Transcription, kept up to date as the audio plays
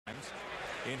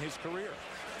in his career.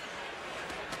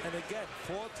 And again,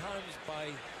 4 times by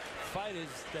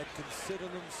fighters that consider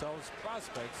themselves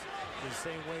prospects the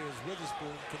same way as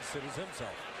Witherspoon considers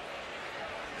himself.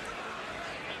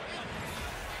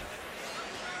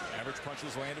 Average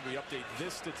punches landed. We update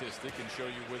this statistic and show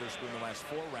you Witherspoon the last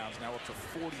 4 rounds, now up to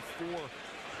 44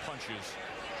 punches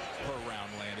per round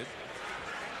landed.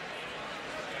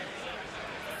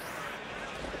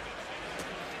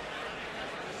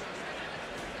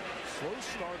 Slow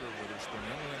starter, Witherspoon. He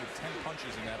only landed 10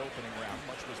 punches in that opening round.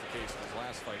 Much was the case in his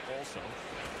last fight also.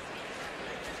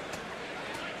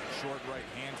 Short right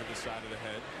hand to the side of the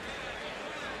head.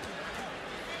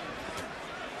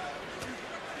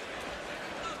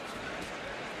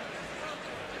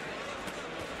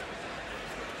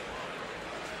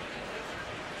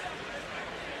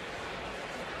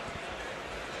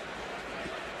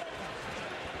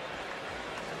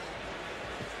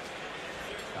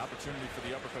 Opportunity for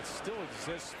the uppercut still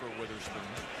exists for Witherspoon.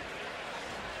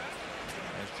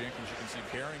 As Jenkins, you can see,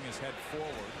 bearing his head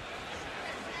forward.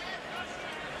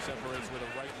 Separates with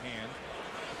a right hand.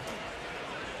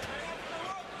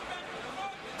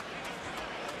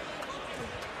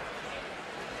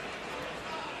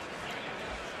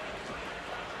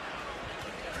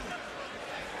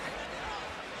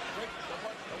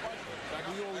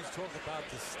 We always talk about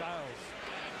the styles,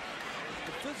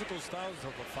 the physical styles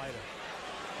of a fighter.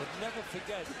 But never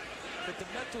forget that the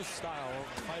mental style of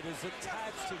the fighter is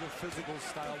attached to the physical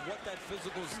style, what that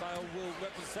physical style will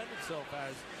represent itself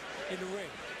as in the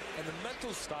ring. And the mental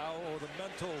style, or the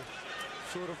mental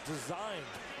sort of design,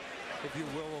 if you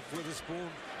will, of Witherspoon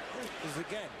is,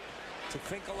 again, to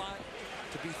think a lot,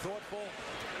 to be thoughtful,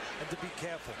 and to be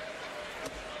careful.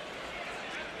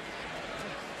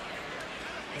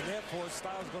 And therefore, his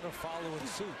style is going to follow in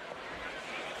suit.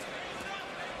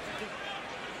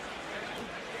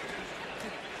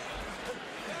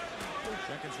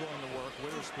 Jenkins willing to work.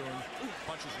 Witherspoon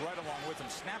punches right along with him,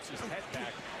 snaps his head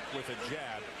back with a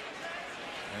jab,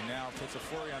 and now puts a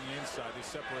flurry on the inside. They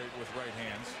separate with right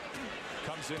hands.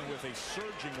 Comes in with a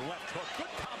surging left hook.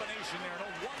 Good combination there. No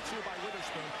 1-2 by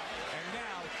Witherspoon. And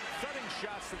now thudding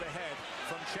shots to the head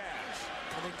from Chazz.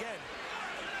 And again,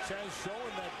 Chazz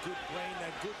showing that good brain,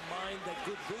 that good mind, that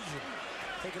good vision.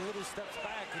 Taking little steps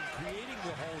back and creating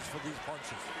the holes for these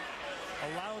punches.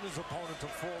 Allowing his opponent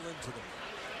to fall into them.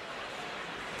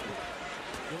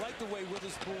 You like the way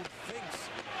Witherspoon thinks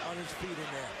on his feet in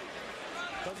there.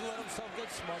 Doesn't let himself get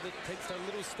smothered. Takes that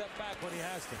little step back when he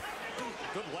has to.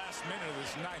 Good last minute of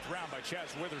this 9th round by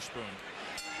Chazz Witherspoon.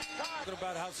 Talking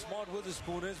about how smart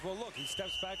Witherspoon is. Well, look, he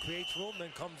steps back, creates room, then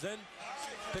comes in,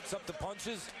 picks up the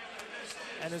punches.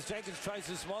 And as Jenkins tries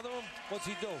to smother him, what's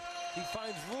he do? He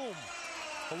finds room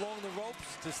along the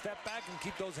ropes to step back and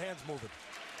keep those hands moving.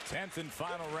 10th and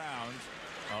final round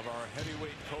of our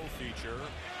heavyweight co-feature.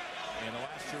 In the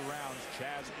last 2 rounds,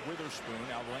 Chazz Witherspoon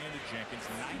outlanded Jenkins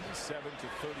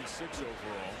 97-36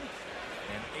 overall,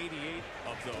 and 88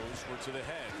 of those were to the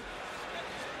head.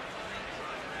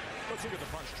 Let's look at the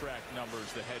punch track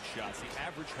numbers, the headshots. The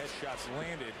average headshots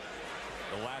landed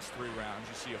the last 3 rounds.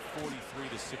 You see a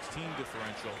 43-16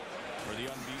 differential for the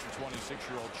unbeaten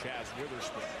 26-year-old Chazz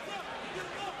Witherspoon.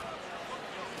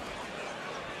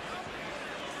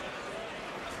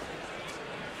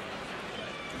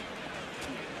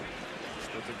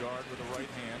 Split the guard with the right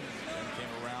hand and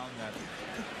came around that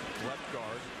left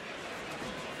guard.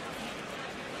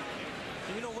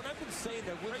 You know, when I've been saying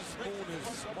that Witherspoon is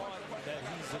smart, that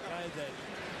he's a guy that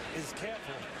is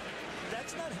careful,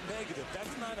 that's not negative.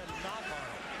 That's not a knock on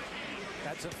him.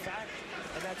 That's a fact,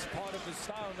 and that's part of his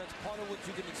style, and that's part of what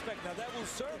you can expect. Now, that will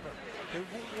serve him. He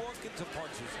won't walk into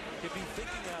punches. He'll be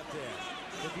thinking out there.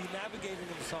 He'll be navigating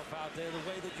himself out there the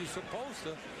way that you're supposed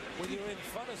to when you're in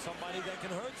front of somebody that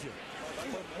can hurt you.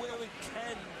 But where it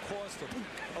can cost him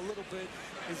a little bit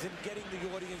is in getting the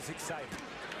audience excited.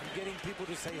 And getting people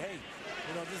to say, hey,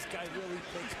 you know, this guy really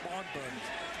makes barn burners.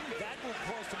 That will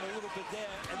cost him a little bit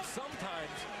there, and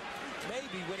sometimes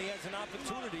maybe when he has an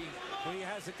opportunity where he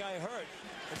has a guy hurt,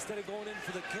 instead of going in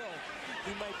for the kill,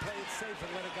 he might play it safe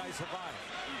and let a guy survive.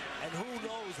 And who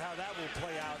knows how that will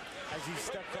play out as he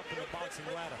steps up in the boxing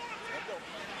ladder.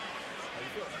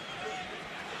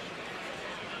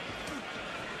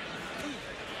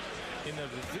 In a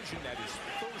division that is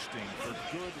thirsting for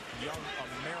good young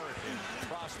American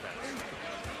prospects,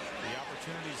 the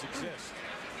opportunities exist.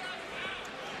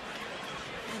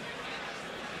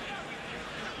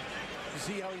 You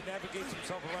see how he navigates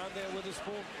himself around there with his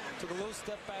spoon? Took a little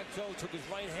step back, Joe, took his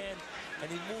right hand, and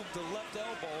he moved the left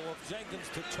elbow of Jenkins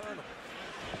to turn him.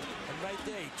 And right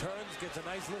there. He turns, gets a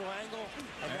nice little angle,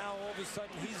 and now all of a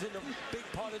sudden he's in a big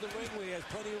part of the ring where he has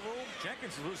plenty of room.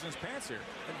 Jenkins is losing his pants here.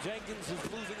 And Jenkins is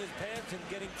losing his pants and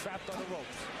getting trapped on the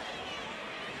ropes.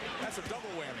 That's a double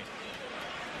whammy.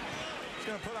 He's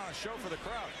going to put on a show for the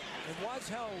crowd. And watch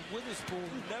how Witherspoon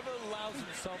never allows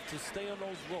himself to stay on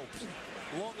those ropes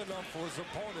long enough for his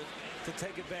opponent to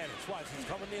take advantage. Watch, he's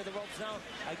coming near the ropes now.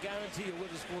 I guarantee you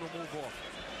Witherspoon will move off.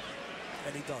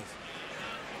 And he does.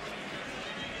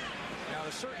 Now, at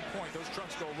a certain point, those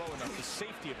trunks go low enough, the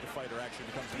safety of the fighter actually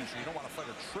becomes an issue. You don't want a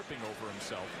fighter tripping over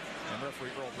himself. And referee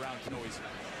Earl Brown can always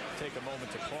take a moment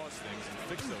to pause things and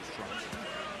fix those trunks.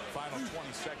 Final 20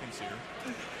 seconds here.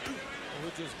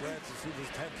 We're just glad to see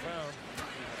this 10th round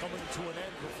coming to an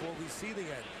end before we see the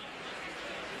end.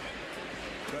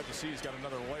 Glad to see he's got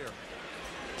another layer.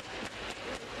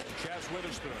 Chazz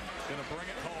Witherspoon going to bring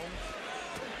it home.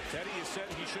 Teddy has said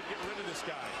he should get rid of this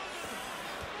guy.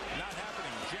 Not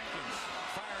happening. Jenkins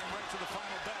firing right to the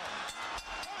final bell.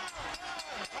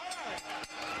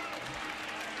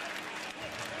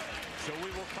 So we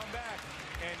will come back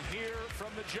and hear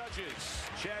from the judges.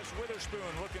 Chazz Witherspoon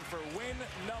looking for win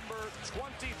number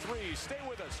 23. Stay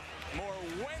with us. More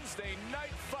Wednesday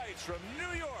night fights from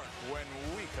New York when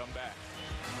we come back.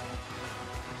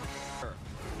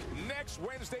 Next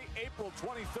Wednesday, April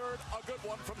 23rd, a good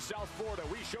one from South Florida.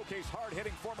 We showcase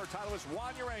hard-hitting former titleist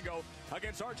Juan Urango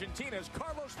against Argentina's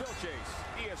Carlos Vilches.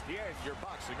 ESPN, your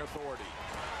boxing authority.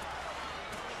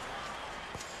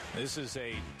 This is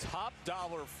a top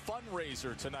dollar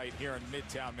fundraiser tonight here in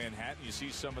Midtown Manhattan. You see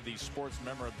some of the sports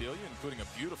memorabilia, including a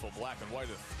beautiful black and white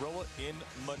of Thrilla in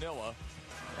Manila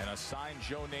and a signed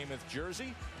Joe Namath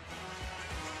jersey.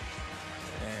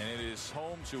 And it is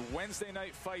home to Wednesday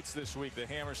night fights this week. The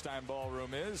Hammerstein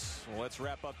Ballroom is. Well, let's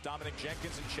wrap up Domonic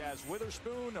Jenkins and Chazz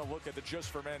Witherspoon. A look at the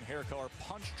Just for Men hair color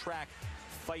punch track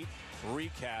fight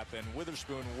recap. And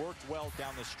Witherspoon worked well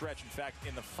down the stretch. In fact,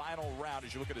 in the final round,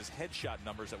 as you look at his headshot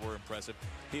numbers that were impressive,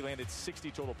 he landed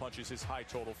 60 total punches, his high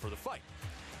total for the fight.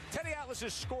 Teddy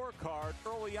Atlas's scorecard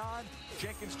early on,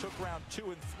 Jenkins took round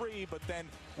 2 and 3, but then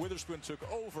Witherspoon took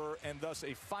over, and thus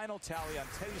a final tally on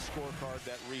Teddy's scorecard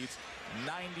that reads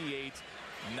 98-92.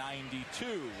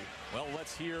 Well,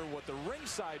 let's hear what the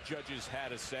ringside judges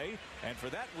had to say, and for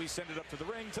that we send it up to the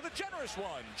ring to the generous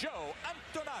one, Joe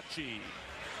Antonacci.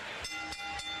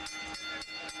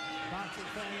 Boxing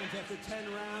fans, after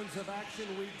 10 rounds of action,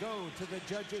 we go to the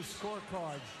judges'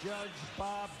 scorecards. Judge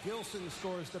Bob Gilson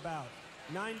scores the bout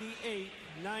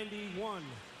 98-91.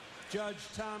 Judge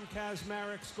Tom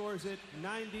Kazmarek scores it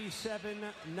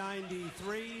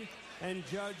 97-93. And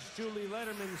Judge Julie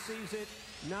Letterman sees it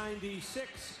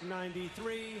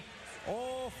 96-93.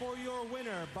 All for your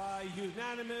winner by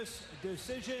unanimous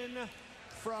decision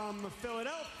from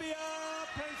Philadelphia,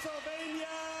 Pennsylvania,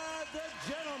 the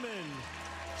gentleman,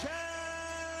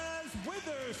 Chazz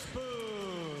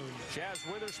Witherspoon. Chazz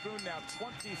Witherspoon now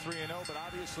 23-0, but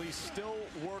obviously still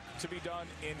work to be done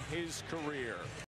in his career.